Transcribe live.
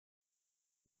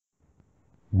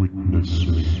Witness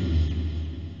me.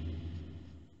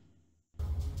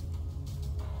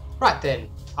 Right then,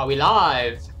 are we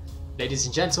live? Ladies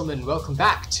and gentlemen, welcome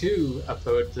back to A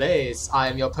Poet Plays. I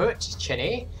am your poet,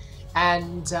 Chen,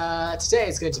 and today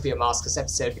is going to be a maskless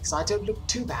episode because I don't look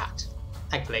too bad,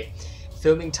 thankfully.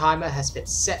 Filming timer has been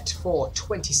set for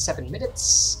 27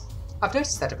 minutes. I've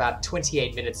noticed that about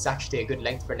 28 minutes is actually a good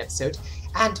length for an episode,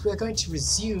 and we're going to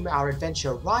resume our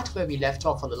adventure right where we left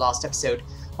off on the last episode.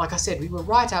 Like I said, we were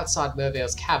right outside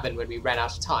Merveil's cabin when we ran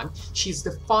out of time. She's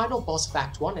the final boss of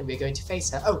Act 1 and we're going to face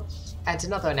her. Oh, and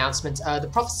another announcement, the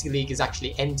Prophecy League is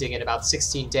actually ending in about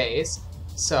 16 days,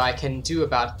 so I can do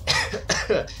about,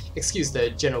 excuse the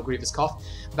general grievous cough,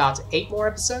 about 8 more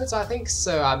episodes I think,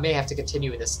 so I may have to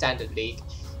continue in the Standard League,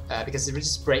 because it would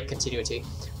just break continuity.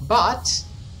 But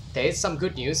there is some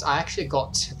good news. I actually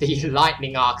got the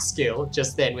Lightning Arc skill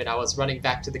just then when I was running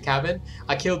back to the cabin.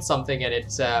 I killed something and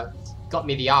it got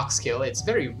me the Arc skill. It's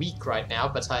very weak right now,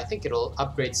 but I think it'll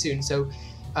upgrade soon, so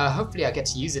hopefully I get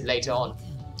to use it later on.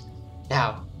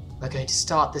 Now, we're going to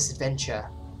start this adventure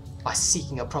by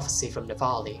seeking a prophecy from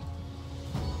Navali.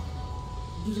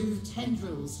 Blue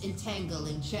tendrils entangle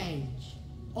and change.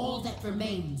 All that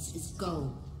remains is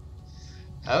gold.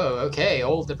 Oh, okay,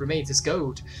 all that remains is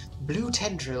gold. Blue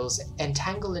tendrils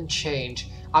entangle and change.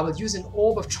 I will use an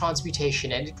orb of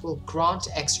transmutation and it will grant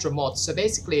extra mods. So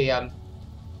basically,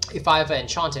 if I ever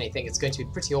enchant anything, it's going to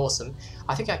be pretty awesome.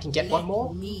 I think I can get one more.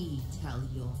 Let me tell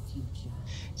your future.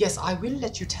 Yes, I will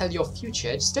let you tell your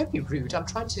future. Just don't be rude. I'm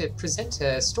trying to present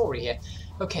a story here.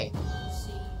 Okay.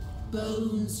 See,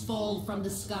 bones fall from the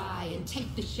sky and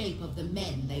take the shape of the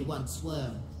men they once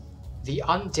were. The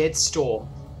Undead Storm.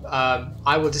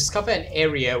 I will discover an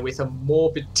area with a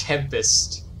morbid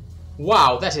tempest.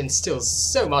 Wow, that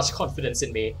instills so much confidence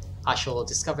in me. I shall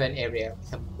discover an area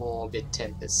with a morbid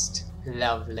tempest.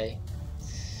 Lovely.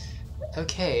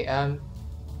 Okay,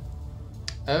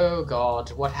 oh god,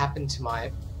 what happened to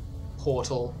my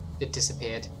portal? It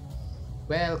disappeared.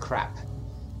 Well, crap.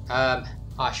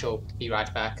 I shall be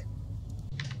right back.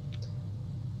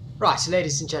 Right,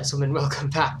 ladies and gentlemen,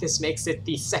 welcome back. This makes it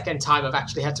the second time I've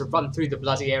actually had to run through the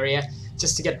bloody area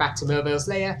just to get back to Merveil's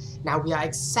lair. Now we are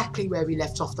exactly where we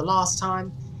left off the last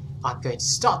time. I'm going to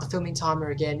start the filming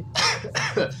timer again.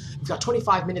 We've got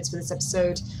 25 minutes for this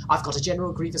episode. I've got a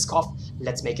general grievous cough.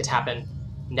 Let's make it happen.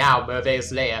 Now,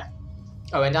 Merveil's lair.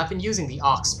 Oh, and I've been using the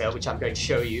arc spell, which I'm going to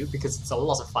show you because it's a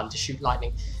lot of fun to shoot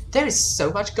lightning. There is so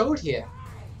much gold here.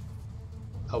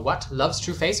 What? Love's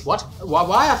true face? What?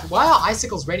 Why are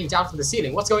icicles raining down from the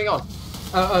ceiling? What's going on?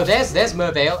 Oh, there's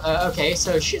Merveil. Okay,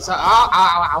 so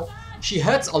ow. She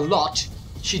hurts a lot.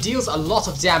 She deals a lot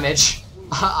of damage.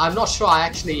 I'm not sure I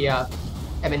actually am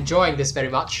enjoying this very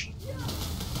much.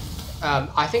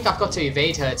 I think I've got to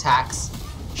evade her attacks.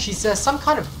 She's some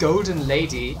kind of golden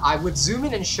lady. I would zoom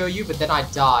in and show you, but then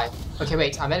I'd die. Okay,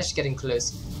 wait, I managed to get in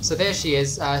close. So there she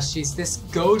is. She's this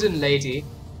golden lady.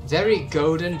 Very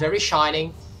golden, very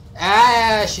shining.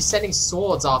 She's sending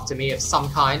swords after me of some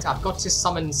kind. I've got to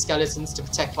summon skeletons to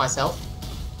protect myself.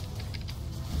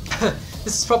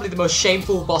 This is probably the most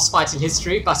shameful boss fight in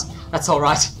history, but that's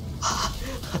alright.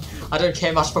 I don't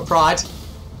care much for pride.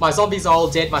 My zombies are all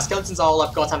dead, my skeletons are all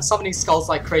I've got. I'm summoning skulls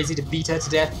like crazy to beat her to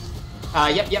death.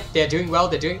 Yep, they're doing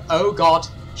well, oh god.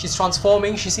 She's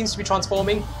transforming, she seems to be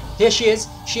transforming. Here she is,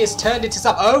 she has turned into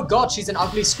some, oh god, she's an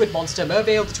ugly squid monster.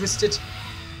 Merveil the Twisted.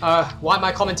 Why am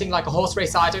I commenting like a horse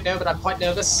racer? I don't know, but I'm quite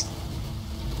nervous.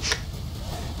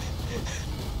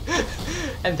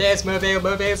 And there's Merveil.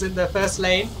 Merveil's in the first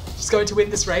lane. She's going to win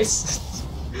this race.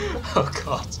 Oh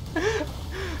god.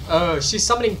 Oh, she's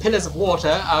summoning pillars of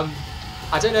water.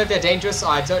 I don't know if they're dangerous.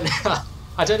 I don't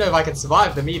know if I can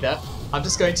survive them either. I'm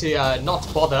just going to not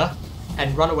bother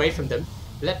and run away from them.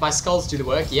 Let my skulls do the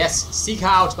work. Yes, seek her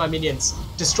out, my minions.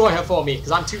 Destroy her for me,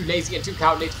 because I'm too lazy and too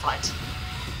cowardly to fight.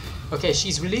 Okay,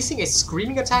 she's releasing a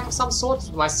screaming attack of some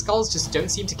sort. My skulls just don't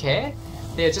seem to care.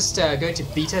 They're just going to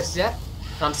beat her to death.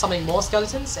 And I'm summoning more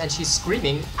skeletons, and she's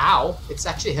screaming. Ow! It's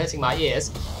actually hurting my ears.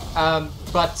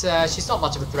 But she's not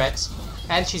much of a threat.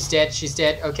 And she's dead. She's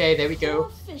dead. Okay, there we go.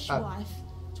 Poor fishwife.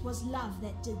 It was love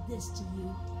that did this to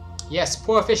you. Yes,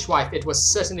 poor fishwife. It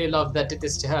was certainly love that did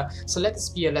this to her. So let this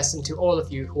be a lesson to all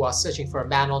of you who are searching for a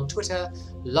man on Twitter.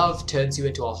 Love turns you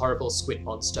into a horrible squid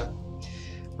monster.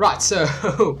 Right, so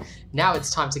now it's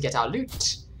time to get our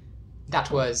loot. That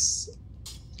was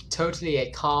totally a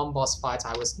calm boss fight.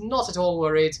 I was not at all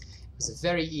worried. It was a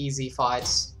very easy fight.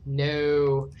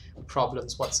 No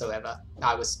problems whatsoever.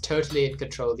 I was totally in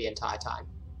control the entire time.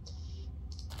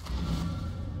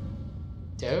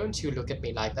 Don't you look at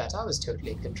me like that. I was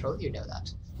totally in control. You know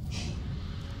that.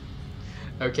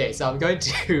 Okay, so I'm going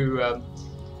to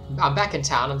I'm back in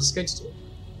town. I'm just going to...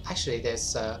 Actually,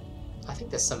 there's... I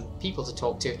think there's some people to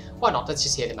talk to. Why not? Let's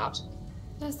just hear them out.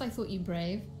 First I thought you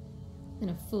brave, then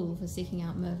a fool for seeking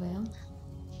out Merveil.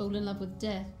 Fall in love with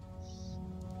death.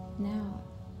 Now,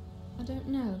 I don't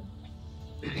know.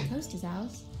 The coast is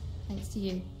ours, thanks to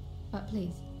you. But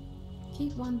please,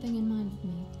 keep one thing in mind for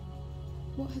me.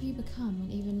 What have you become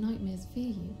when even nightmares fear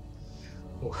you?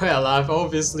 Well, I've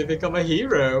obviously become a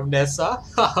hero, Nessa.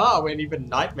 Haha, when even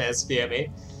nightmares fear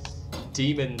me.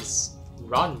 Demons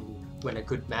run when a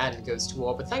good man goes to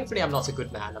war, but thankfully I'm not a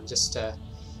good man. I'm just a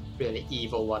really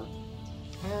evil one.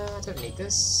 I don't need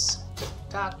this. Don't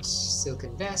that.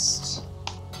 Silken vest.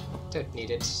 Don't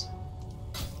need it.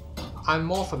 I'm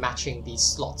more for matching these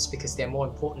slots because they're more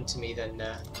important to me than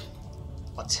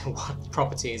what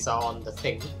properties are on the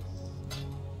thing.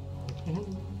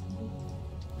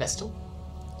 Vestal?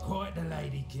 Quite the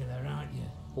lady killer, aren't you?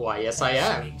 Why, yes I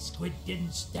am. That squid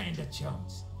didn't stand a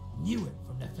chance. Knew it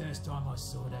from the first time I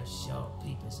saw those sharp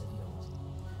peepers of yours.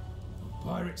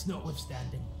 Pirates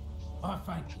notwithstanding, I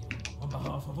thank you on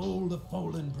behalf of all the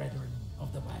fallen brethren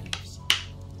of the waves.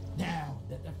 Now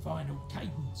that the final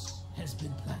cadence has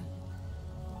been played,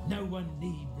 no one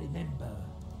need remember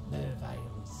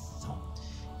Merveil's song.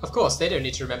 Of course, they don't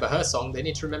need to remember her song, they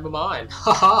need to remember mine.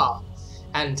 Haha!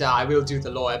 And I will do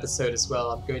the law episode as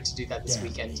well. I'm going to do that this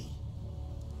weekend.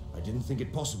 I didn't think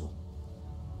it possible.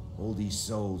 All these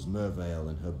souls Merveil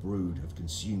and her brood have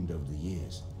consumed over the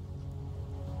years.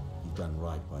 You've done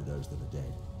right by those that are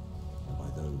dead, and by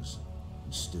those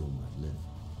who still might live.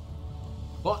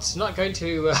 What? Not going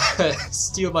to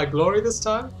steal my glory this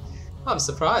time? I'm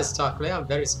surprised, Takle. I'm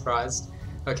very surprised.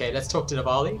 Okay, let's talk to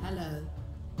Navali. Hello.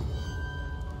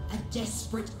 A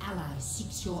desperate ally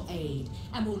seeks your aid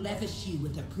and will lavish you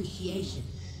with appreciation.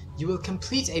 You will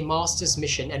complete a master's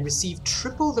mission and receive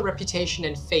triple the reputation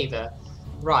and favor.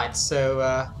 Right,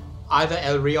 so either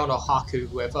Elrion or Haku,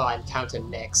 whoever I encounter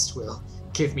next, will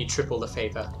give me triple the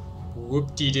favor.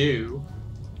 Whoop-de-doo.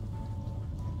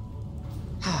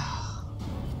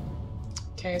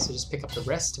 Okay, so just pick up the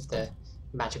rest of the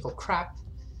magical crap.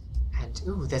 And,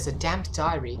 ooh, there's a damp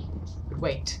diary. But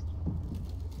wait.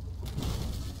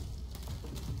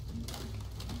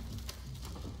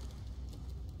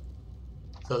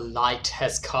 The light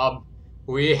has come.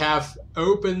 We have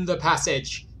opened the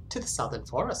passage to the southern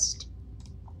forest.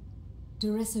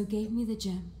 Doresso gave me the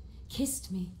gem,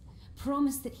 kissed me,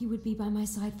 promised that he would be by my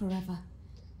side forever.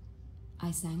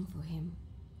 I sang for him.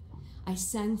 I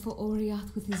sang for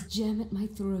Oriath with his gem at my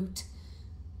throat.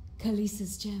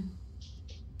 Khaleesi's gem,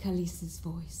 Khaleesi's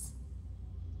voice.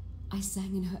 I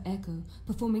sang in her echo,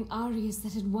 performing arias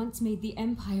that had once made the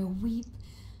Empire weep.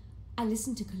 I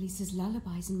listened to Khaleesi's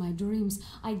lullabies in my dreams.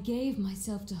 I gave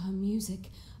myself to her music,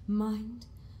 mind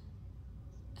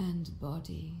and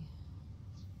body.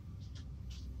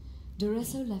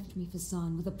 Doresso left me for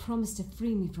San with a promise to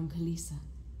free me from Khaleesi.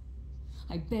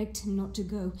 I begged him not to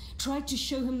go, tried to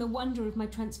show him the wonder of my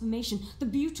transformation, the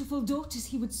beautiful daughters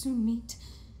he would soon meet.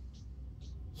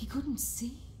 He couldn't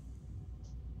see.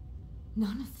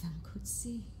 None of them could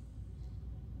see.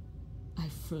 I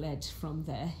fled from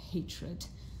their hatred.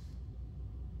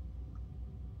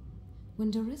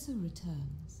 When Doresso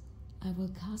returns, I will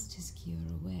cast his cure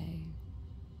away.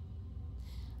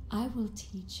 I will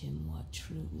teach him what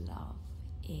true love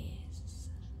is.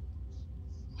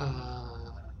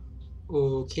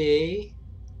 Okay.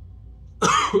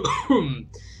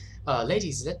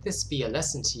 Ladies, let this be a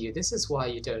lesson to you. This is why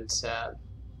you don't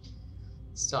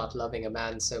start loving a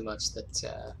man so much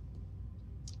that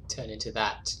turn into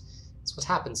that. It's what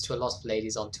happens to a lot of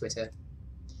ladies on Twitter.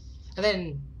 And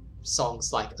then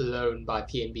songs like Alone by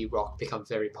PNB Rock become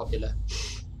very popular.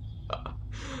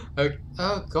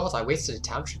 Oh god, I wasted a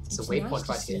town trip. There's a waypoint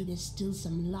right here. There's still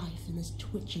some life in this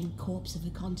twitching corpse of a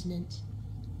continent.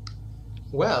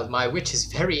 Well, my witch is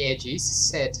very edgy. She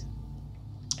said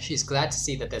she's glad to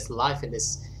see that there's life in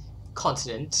this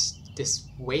continent, this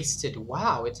wasted...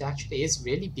 Wow, it actually is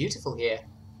really beautiful here.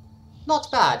 Not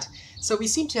bad. So we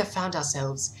seem to have found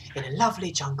ourselves in a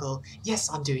lovely jungle. Yes,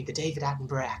 I'm doing the David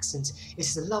Attenborough accent. It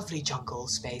is a lovely jungle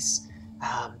space.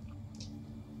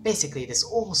 Basically, there's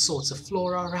all sorts of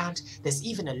flora around. There's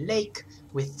even a lake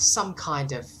with some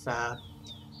kind of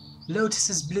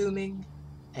lotuses blooming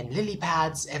and lily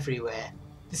pads everywhere.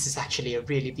 This is actually a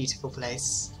really beautiful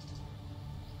place.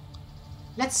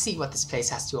 Let's see what this place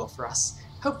has to offer us.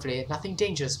 Hopefully nothing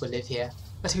dangerous will live here.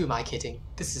 But who am I kidding?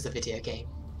 This is a video game.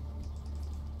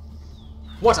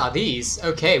 What are these?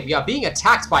 Okay, we are being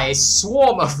attacked by a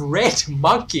swarm of red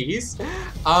monkeys. They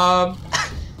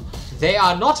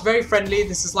are not very friendly.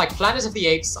 This is like Planet of the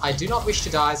Apes. I do not wish to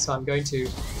die, so I'm going to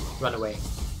run away.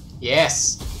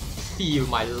 Yes! feel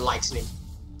my lightning.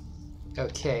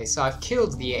 Okay, so I've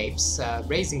killed the apes,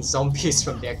 raising zombies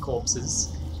from their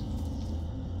corpses.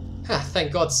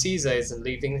 Thank God Caesar isn't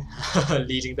leading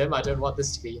them. I don't want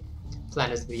this to be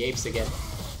Planet of the Apes again.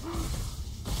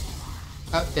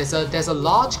 There's a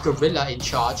large gorilla in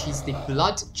charge. He's the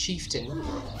Blood Chieftain.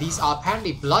 These are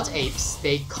apparently blood apes.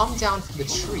 They come down from the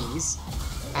trees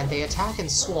and they attack in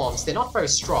swarms. They're not very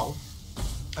strong,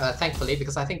 thankfully,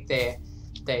 because I think they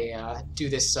do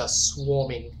this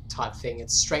swarming type thing.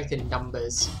 It's strength in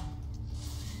numbers.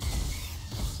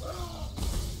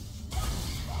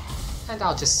 And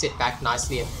I'll just sit back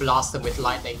nicely and blast them with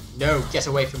lightning. No, get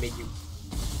away from me, you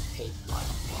hate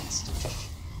lightning monster.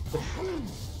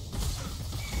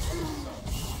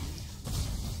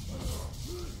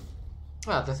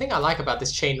 Well, the thing I like about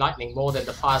this chain lightning more than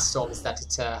the firestorm is that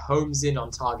it homes in on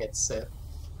targets, so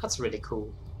that's really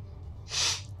cool.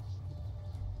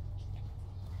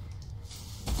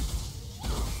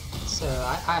 So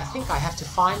I think I have to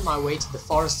find my way to the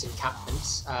forest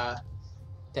encampment.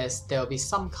 There'll be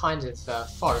some kind of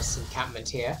forest encampment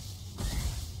here.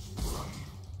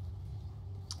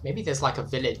 Maybe there's like a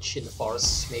village in the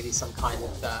forest, maybe some kind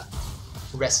of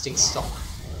resting stop.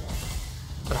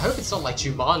 But I hope it's not like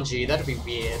Jumanji, that'd be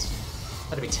weird.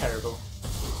 That'd be terrible.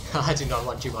 I do not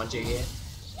want Jumanji here.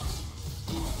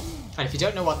 And if you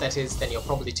don't know what that is, then you're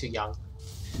probably too young.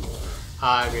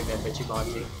 I remember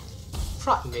Jumanji.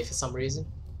 Frightened me for some reason.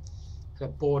 A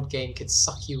board game could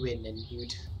suck you in and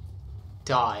you'd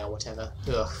die or whatever.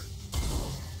 Ugh.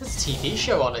 There's a TV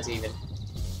show on it even.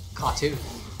 Cartoon.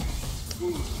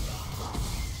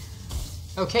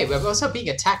 Okay, we're also being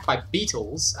attacked by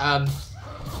beetles.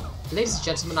 Ladies and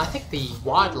gentlemen, I think the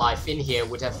wildlife in here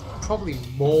would have probably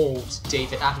mauled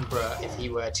David Attenborough if he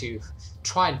were to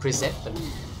try and present them.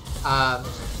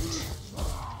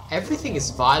 Everything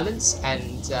is violence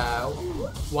and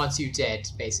wants you dead,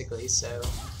 basically, so...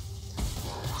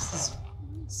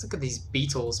 Let's look at these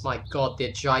beetles, my god,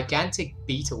 they're gigantic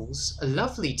beetles. A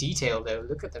lovely detail though,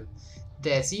 look at them.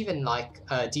 There's even like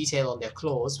detail on their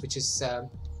claws, which is,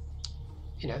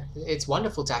 you know, it's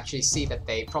wonderful to actually see that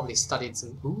they probably studied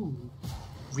some,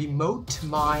 remote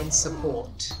mine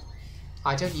support.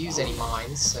 I don't use any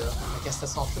mines, so I guess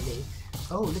that's not for me.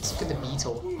 Oh, let's look at the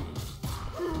beetle.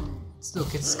 Let's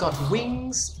look, it's got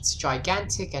wings, it's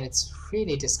gigantic, and it's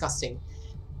really disgusting.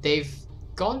 They've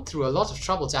gone through a lot of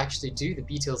trouble to actually do the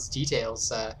beetle's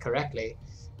details correctly.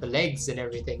 The legs and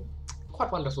everything.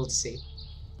 Quite wonderful to see.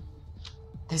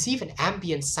 There's even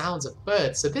ambient sounds of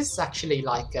birds, so this is actually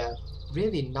like a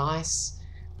really nice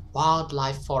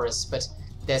wildlife forest, but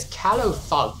there's callow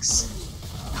thugs.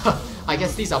 I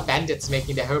guess these are bandits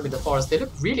making their home in the forest. They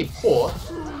look really poor.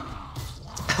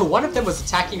 One of them was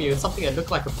attacking me with something that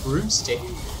looked like a broomstick.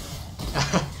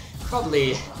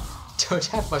 Probably don't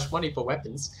have much money for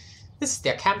weapons. This is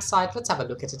their campsite. Let's have a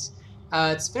look at it.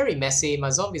 It's very messy. My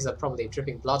zombies are probably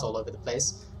dripping blood all over the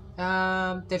place.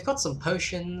 They've got some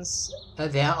potions.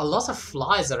 There are a lot of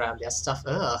flies around their stuff.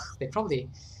 Ugh, they probably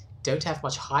don't have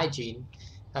much hygiene.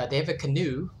 They have a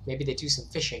canoe. Maybe they do some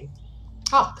fishing.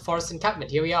 Ah, the forest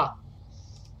encampment. Here we are.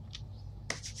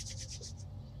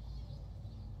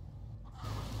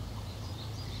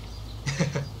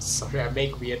 Sorry, I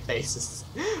make weird faces.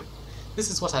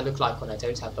 This is what I look like when I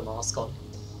don't have the mask on.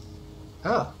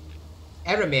 Oh,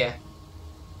 Eramir.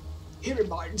 He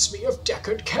reminds me of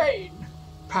Deckard Cain.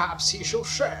 Perhaps he shall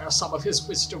share some of his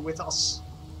wisdom with us.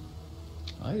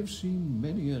 I have seen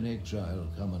many an exile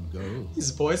come and go. His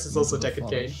voice is also Deckard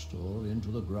Cain. Or into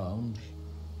the ground.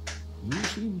 You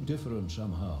seem different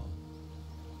somehow.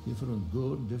 Different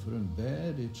good, different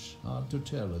bad, it's hard to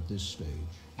tell at this stage.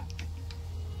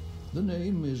 The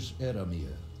name is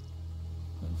Eramir,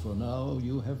 and for now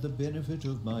you have the benefit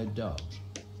of my doubt.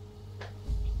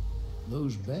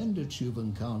 Those bandits you've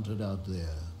encountered out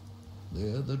there,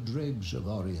 they're the dregs of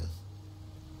Oriath.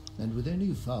 And with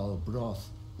any foul broth,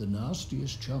 the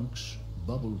nastiest chunks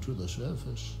bubble to the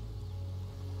surface.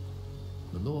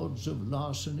 The lords of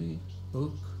Larceny,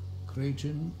 Oak,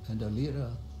 Creighton, and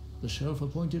Alira, the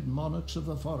self-appointed monarchs of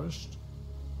the forest,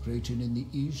 Creighton in the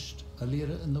east,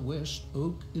 Alira in the west,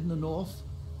 Oak in the north,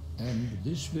 and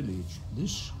this village,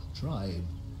 this tribe,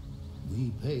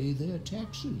 we pay their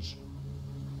taxes.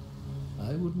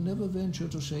 I would never venture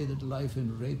to say that life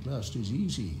in Rayplast is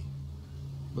easy,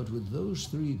 but with those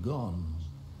three gone,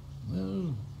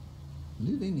 well,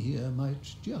 living here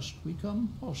might just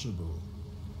become possible.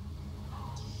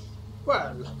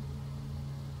 Well,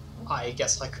 I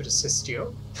guess I could assist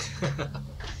you.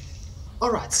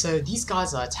 Alright, so these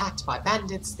guys are attacked by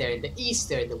bandits. They're in the east,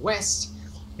 they're in the west.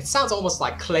 It sounds almost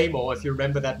like Claymore, if you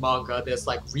remember that manga. There's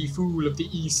like Refool of the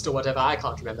East or whatever. I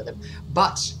can't remember them.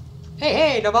 But,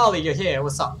 hey, Navali, you're here.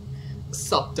 What's up?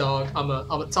 What's up, dog?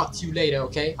 I'ma talk to you later,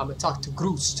 okay? I'ma talk to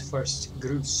Groost first.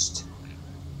 Groost.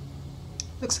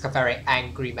 Looks like a very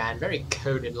angry man. Very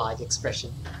Conan-like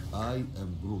expression. I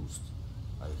am Groost.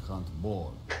 I hunt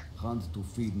boar. Hunt to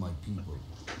feed my people.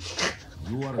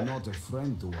 You are not a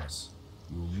friend to us.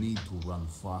 You need to run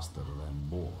faster than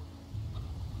boar.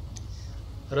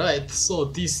 Right, so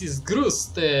this is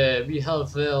Groost. We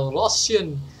have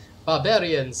Russian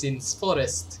barbarians in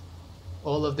forest.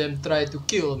 All of them try to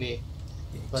kill me,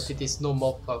 but it is no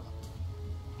more power.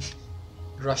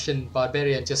 Russian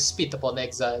barbarian just spit upon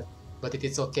Exile, but it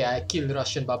is okay. I kill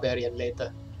Russian barbarian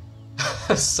later.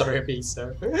 Sorry, me,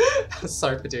 sir.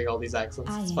 Sorry for doing all these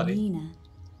accents. I It's am funny. Nina,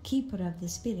 keeper of the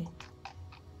spirit.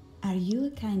 Are you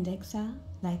a kind exile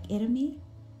like Eremir?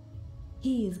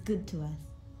 He is good to us,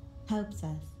 helps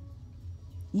us.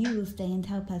 You will stay and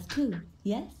help us too,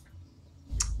 yes?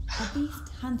 A beast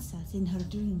hunts us in her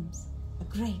dreams, a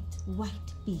great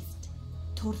white beast,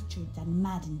 tortured and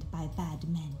maddened by bad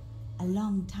men, a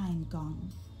long time gone.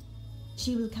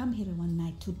 She will come here one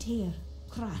night to tear,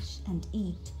 crush, and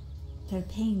eat. Her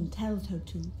pain tells her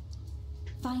to.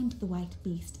 Find the white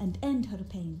beast and end her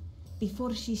pain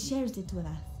before she shares it with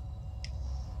us.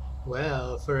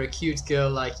 Well, for a cute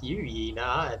girl like you, Yina,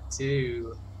 I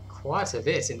do quite a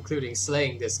bit, including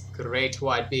slaying this great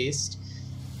white beast.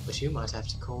 But you might have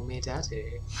to call me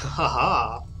daddy.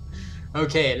 Haha.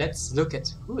 Okay, let's look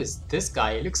at who is this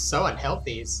guy. He looks so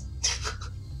unhealthy.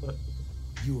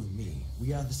 You and me,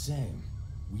 we are the same.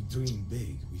 We dream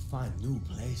big, we find new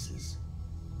places.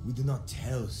 We do not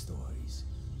tell stories.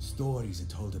 Stories are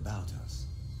told about us.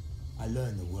 I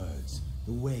learn the words,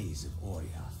 the ways of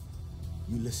Oriath.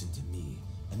 You listen to me,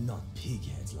 and not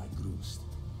pigheads like Groost.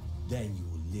 Then you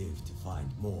will live to find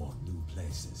more new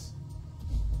places.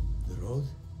 The road?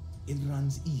 It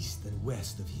runs east and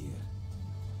west of here.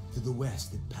 To the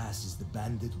west it passes the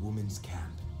bandit woman's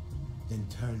camp, then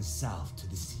turns south to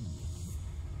the sea.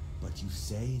 But you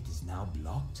say it is now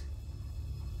blocked?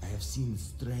 I have seen a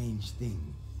strange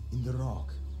thing in the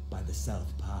rock by the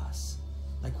South Pass,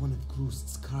 like one of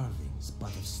Groost's carvings,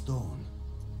 but of stone.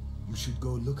 You should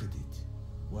go look at it.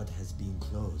 What has been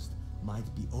closed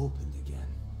might be opened again.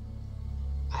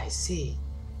 I see.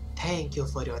 Thank you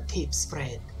for your tips,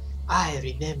 friend. I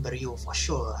remember you for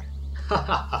sure.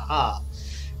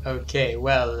 Okay,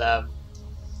 well,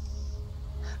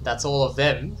 that's all of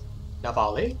them,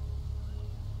 Navali.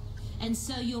 And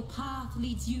so your path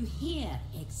leads you here,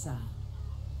 Exile.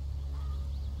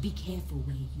 Be careful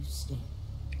where you step.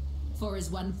 For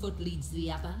as one foot leads the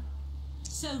other,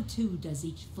 so too does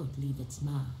each foot leave its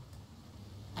mark.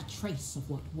 A trace of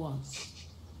what was,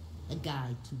 a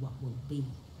guide to what will be.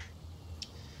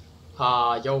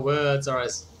 Ah, your words are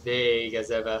as vague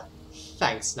as ever.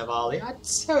 Thanks, Navali. I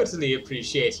totally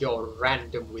appreciate your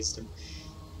random wisdom.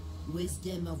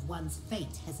 Wisdom of one's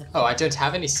fate has a... Oh, I don't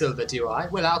have any silver, do I?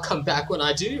 Well, I'll come back when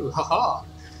I do. Haha.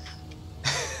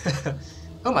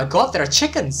 Oh my god, there are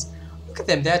chickens. Look at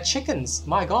them, they're chickens.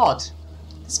 My god.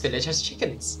 This village has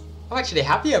chickens. I'm actually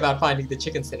happier about finding the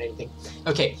chickens than anything.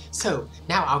 Okay, so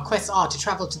now our quests are to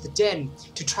travel to the den,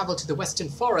 to travel to the western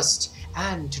forest,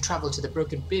 and to travel to the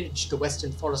broken bridge, the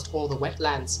western forest, or the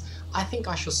wetlands. I think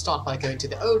I shall start by going to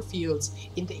the old fields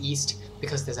in the east,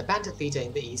 because there's a bandit leader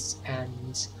in the east,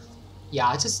 and yeah,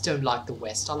 I just don't like the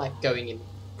west. I like going in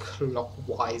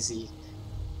clockwise-y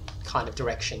kind of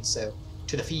direction, so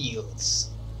to the fields.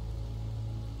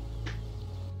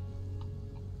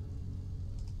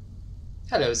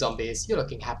 Hello, zombies. You're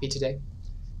looking happy today.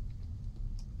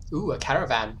 Ooh, a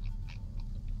caravan.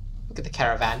 Look at the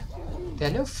caravan. There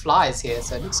are no flies here,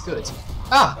 so it looks good.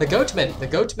 Ah, the goatmen. The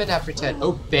goatmen have returned.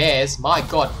 Oh, bears. My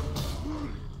god.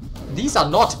 These are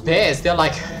not bears. They're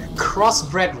like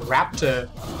crossbred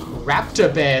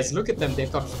raptor bears. Look at them. They've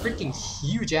got freaking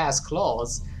huge-ass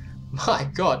claws. My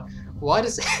god. Why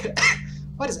does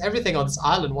why does everything on this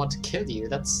island want to kill you?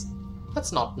 That's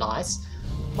not nice.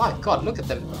 My god, look at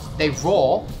them. They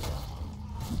roar.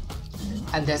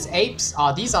 And there's apes.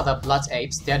 These are the blood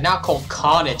apes. They're now called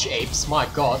carnage apes. My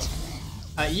god.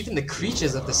 Even the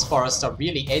creatures of this forest are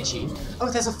really edgy. Oh,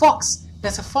 there's a fox.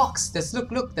 There's a fox.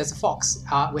 Look, there's a fox.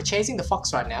 We're chasing the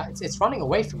fox right now. It's running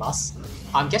away from us.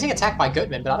 I'm getting attacked by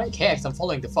goatmen, but I don't care because I'm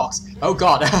following the fox. Oh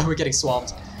god, we're getting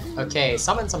swamped. Okay,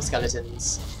 summon some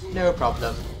skeletons. No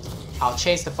problem. I'll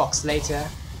chase the fox later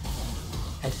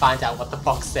and find out what the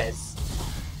fox says.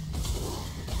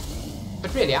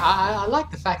 But really, I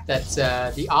like the fact that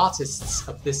the artists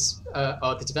of this,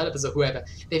 or the developers or whoever,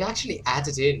 they've actually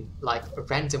added in like a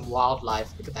random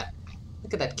wildlife. Look at that.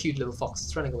 Look at that cute little fox.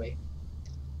 It's running away.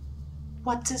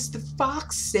 What does the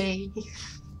fox say?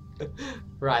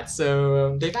 Right,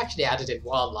 so they've actually added in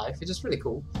wildlife, which is really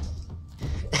cool.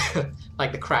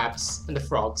 Like the crabs and the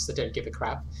frogs that don't give a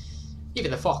crap.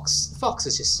 Even the fox. The fox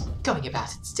is just going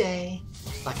about its day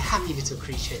like a happy little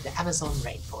creature in the Amazon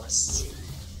rainforest.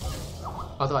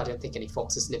 Although I don't think any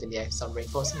foxes live in the Amazon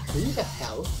rainforest. And who the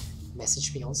hell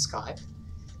messaged me on Skype?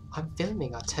 I'm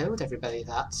filming, I told everybody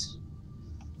that.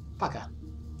 Bugger.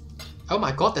 Oh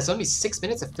my god, there's only 6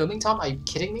 minutes of filming time? Are you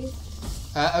kidding me?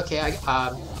 Okay,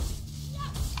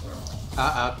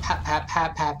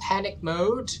 panic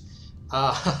mode.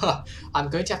 I'm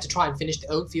going to have to try and finish the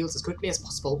old fields as quickly as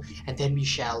possible, and then we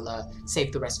shall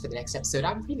save the rest for the next episode.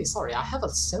 I'm really sorry, I have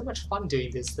so much fun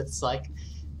doing this that's like...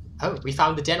 Oh, we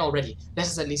found the den already. Let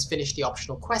us at least finish the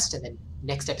optional quest, and then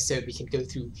next episode we can go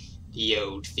through the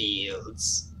old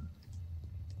fields.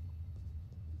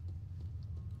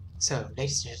 So,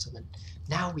 ladies and gentlemen,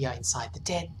 now we are inside the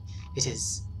den. It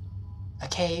is a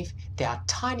cave. There are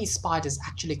tiny spiders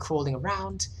actually crawling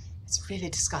around. It's really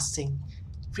disgusting,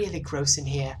 really gross in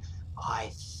here.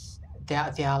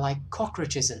 They are like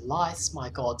cockroaches and lice, my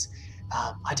god.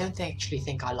 I don't actually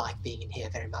think I like being in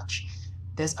here very much.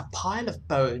 There's a pile of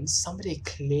bones. Somebody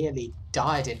clearly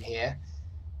died in here.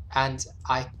 And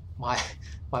my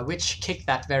witch kicked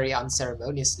that very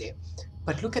unceremoniously.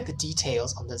 But look at the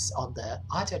details on the,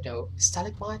 I don't know,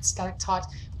 stalagmite, stalactite,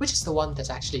 which is the one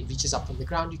that actually reaches up from the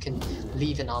ground. You can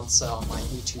leave an answer on my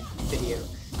YouTube video.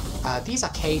 These are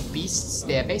cave beasts.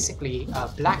 They're basically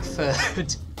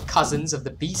black-furred cousins of the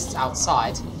beasts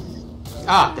outside.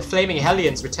 Ah, the flaming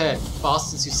hellions return.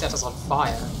 Bastards who set us on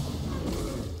fire.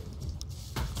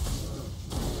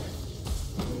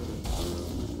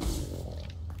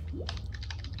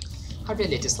 I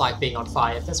really dislike being on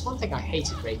fire. If there's one thing I hate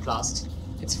in Rayclast,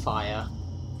 it's fire.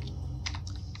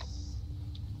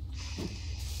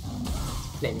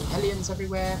 Flaming hellions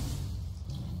everywhere.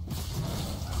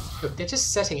 Look, they're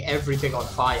just setting everything on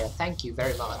fire. Thank you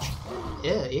very much.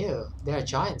 Ew, ew. There are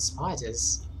giant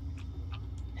spiders.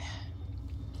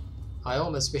 I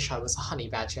almost wish I was a honey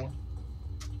badger.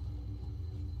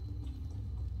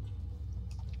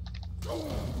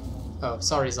 Oh,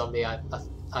 sorry, zombie.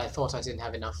 I thought I didn't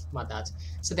have enough. My bad.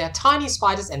 So there are tiny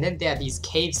spiders, and then there are these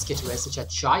cave skitterers, which are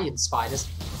giant spiders.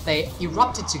 They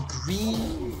erupt into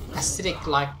green,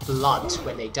 acidic-like blood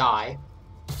when they die.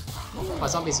 My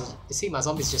zombies, you see, my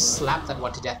zombies just slapped that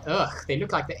one to death. Ugh, they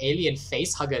look like the alien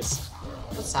face huggers.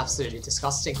 That's absolutely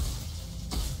disgusting.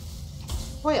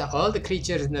 Why are all the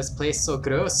creatures in this place so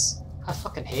gross? I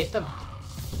fucking hate them.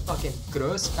 Fucking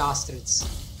gross bastards.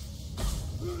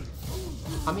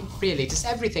 I mean, really, does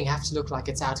everything have to look like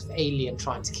it's out of Alien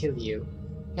trying to kill you?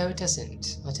 No, it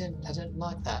doesn't. I don't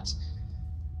like that.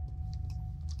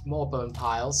 More bone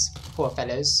piles. Poor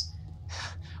fellows.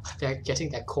 They're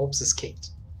getting their corpses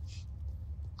kicked.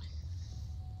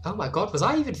 Oh my god, was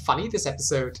I even funny this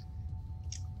episode?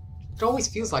 It always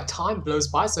feels like time blows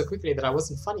by so quickly that I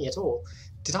wasn't funny at all.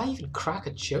 Did I even crack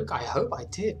a joke? I hope I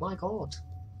did, my god.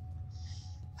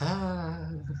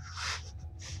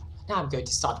 Now I'm going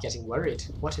to start getting worried.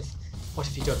 What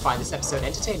if you don't find this episode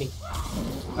entertaining?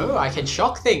 Oh, I can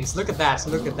shock things! Look at that,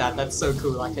 look at that, that's so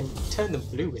cool. I can turn them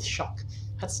blue with shock.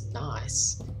 That's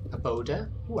nice. A boulder?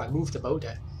 Ooh, I moved the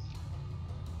boulder.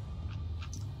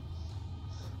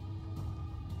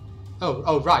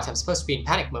 Oh, right, I'm supposed to be in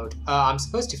panic mode. I'm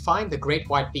supposed to find the Great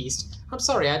White Beast. I'm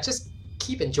sorry, I just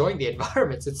keep enjoying the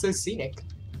environments, it's so scenic.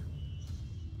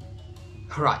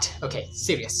 Right, okay,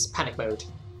 serious, panic mode.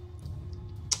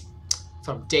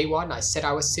 From day one, I said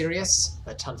I was serious,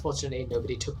 but unfortunately,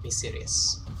 nobody took me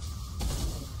serious.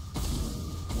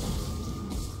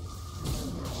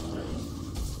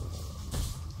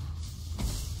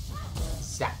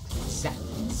 Zap, zap,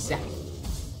 zap.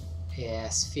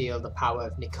 Yes, feel the power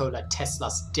of Nikola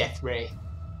Tesla's death ray.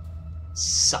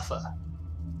 Suffer.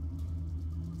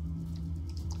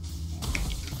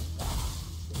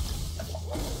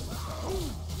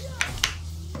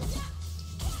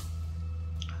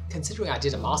 Considering I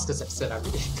did a Masters episode, I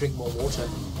really should drink more water.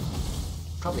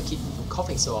 Probably keep from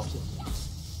coughing so often.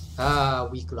 Ah,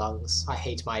 weak lungs. I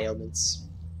hate my ailments.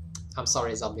 I'm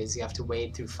sorry, zombies, you have to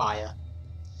wade through fire.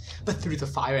 But through the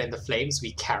fire and the flames,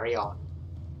 we carry on.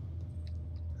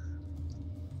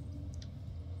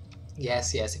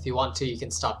 Yes, yes, if you want to, you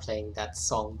can start playing that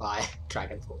song by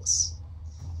Dragon Force.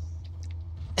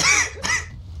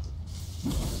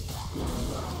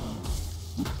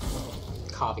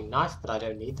 Carving knife, but I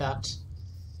don't need that.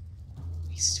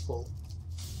 Wasteful.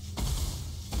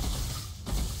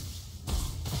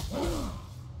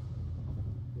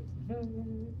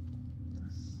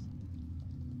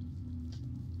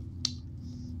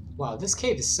 Wow, this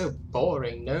cave is so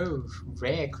boring. No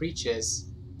rare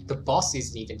creatures. The boss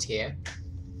isn't even here.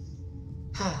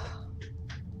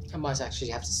 I might actually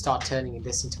have to start turning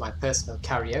this into my personal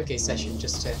karaoke session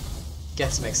just to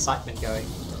get some excitement going.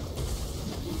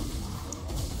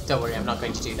 Don't worry, I'm not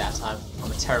going to do that.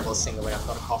 I'm a terrible singer when I've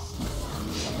got a cough.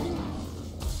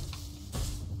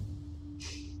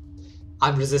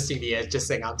 I'm resisting the urge, just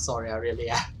saying I'm sorry, I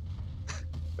really am.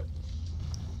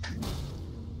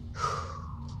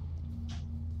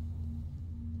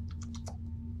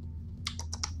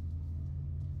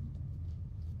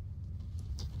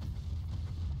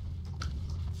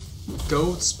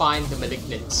 Gold Spine the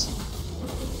Malignant.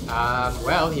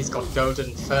 Well, he's got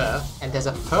golden fur, and there's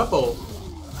a purple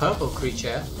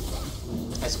creature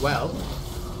as well.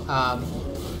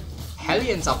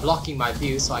 Hellions are blocking my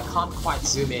view, so I can't quite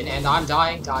zoom in, and I'm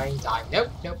dying.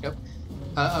 Nope.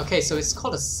 Okay, so it's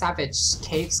called a Savage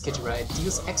Cave Skitterer. It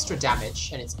deals extra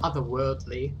damage, and it's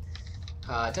otherworldly.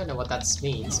 I don't know what that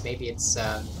means. Maybe it's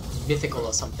mythical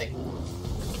or something.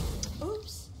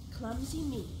 Oops, clumsy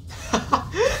me.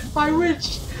 My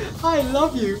witch! I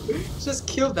love you! Just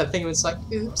killed that thing and it's like,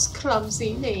 oops,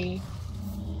 clumsy me.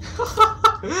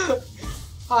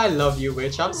 I love you,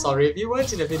 witch. I'm sorry. If you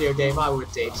weren't in a video game, I would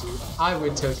date you. I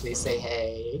would totally say,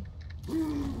 hey,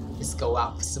 let's go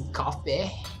out for some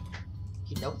coffee.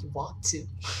 You know you want to.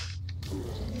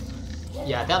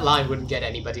 Yeah, that line wouldn't get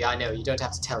anybody I know. You don't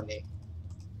have to tell me.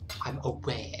 I'm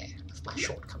aware of my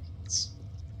shortcomings.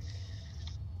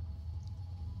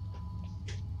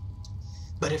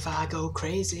 But if I go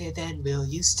crazy, then will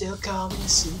you still call me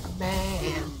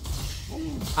Superman?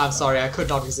 I'm sorry, I could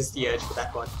not resist the urge for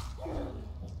that one.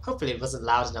 Hopefully it wasn't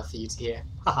loud enough for you to hear.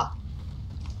 Haha.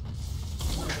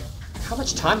 How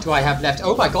much time do I have left?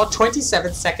 Oh my god,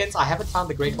 27 seconds! I haven't found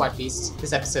the Great White Beast.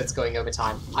 This episode's going over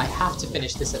time. I have to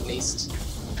finish this at least.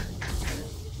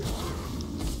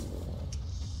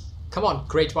 Come on,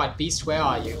 Great White Beast, where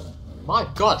are you? My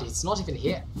god, it's not even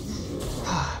here.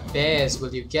 Bears,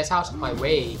 will you get out of my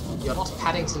way? You're not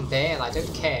Paddington Bear and I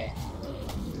don't care.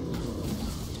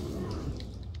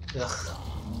 Ugh.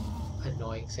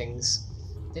 Annoying things.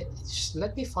 Just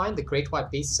let me find the Great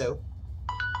White Beast, so...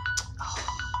 Oh.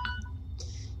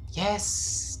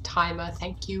 Yes, timer,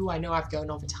 thank you. I know I've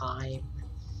gone over time.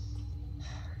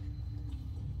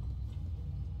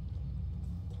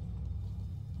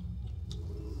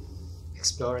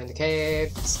 Exploring the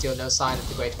cave, still no sign of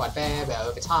the Great White Bear, we're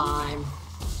over time.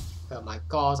 Oh my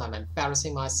god, I'm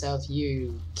embarrassing myself,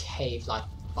 you cave-like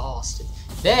bastard.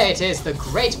 There it is, the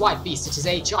Great White Beast. It is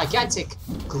a gigantic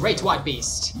Great White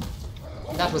Beast.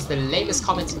 That was the lamest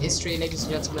comment in history, ladies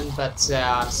and gentlemen, but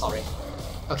I'm sorry.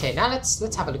 Okay, now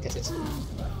let's have a look at it.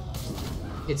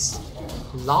 It's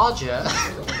larger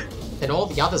than all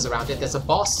the others around it. There's a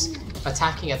boss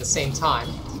attacking at the same time.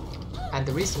 And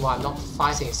the reason why I'm not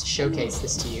fighting is to showcase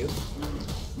this to you.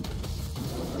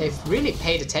 They've really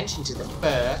paid attention to the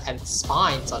fur and the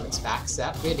spines on its back, so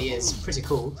that really is pretty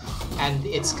cool. And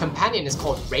its companion is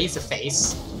called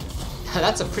Razorface.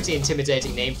 That's a pretty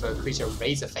intimidating name for a creature,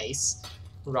 Razorface.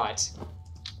 Right.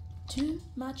 Too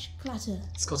much clutter.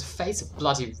 It's got a face of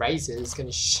bloody razor. It's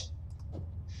gonna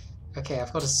Okay,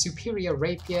 I've got a superior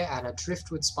rapier and a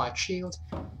driftwood spike shield.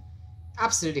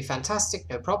 Absolutely fantastic,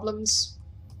 no problems.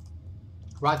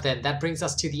 Right then, that brings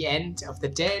us to the end of the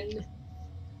den.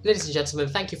 Ladies and gentlemen,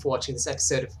 thank you for watching this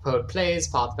episode of Poet Plays,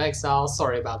 Path of Exile.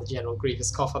 Sorry about the general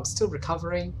grievous cough, I'm still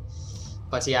recovering.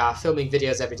 But yeah, filming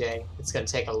videos every day, it's going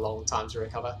to take a long time to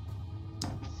recover.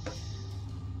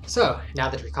 So, now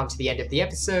that we've come to the end of the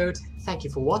episode, thank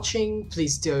you for watching.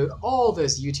 Please do all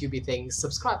those YouTubey things,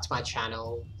 subscribe to my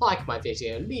channel, like my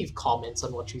video, leave comments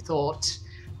on what you thought,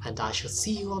 and I shall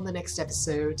see you on the next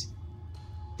episode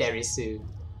very soon.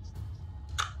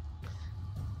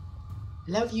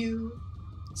 Love you.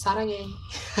 Saranghae.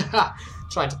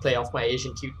 Trying to play off my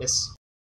Asian cuteness.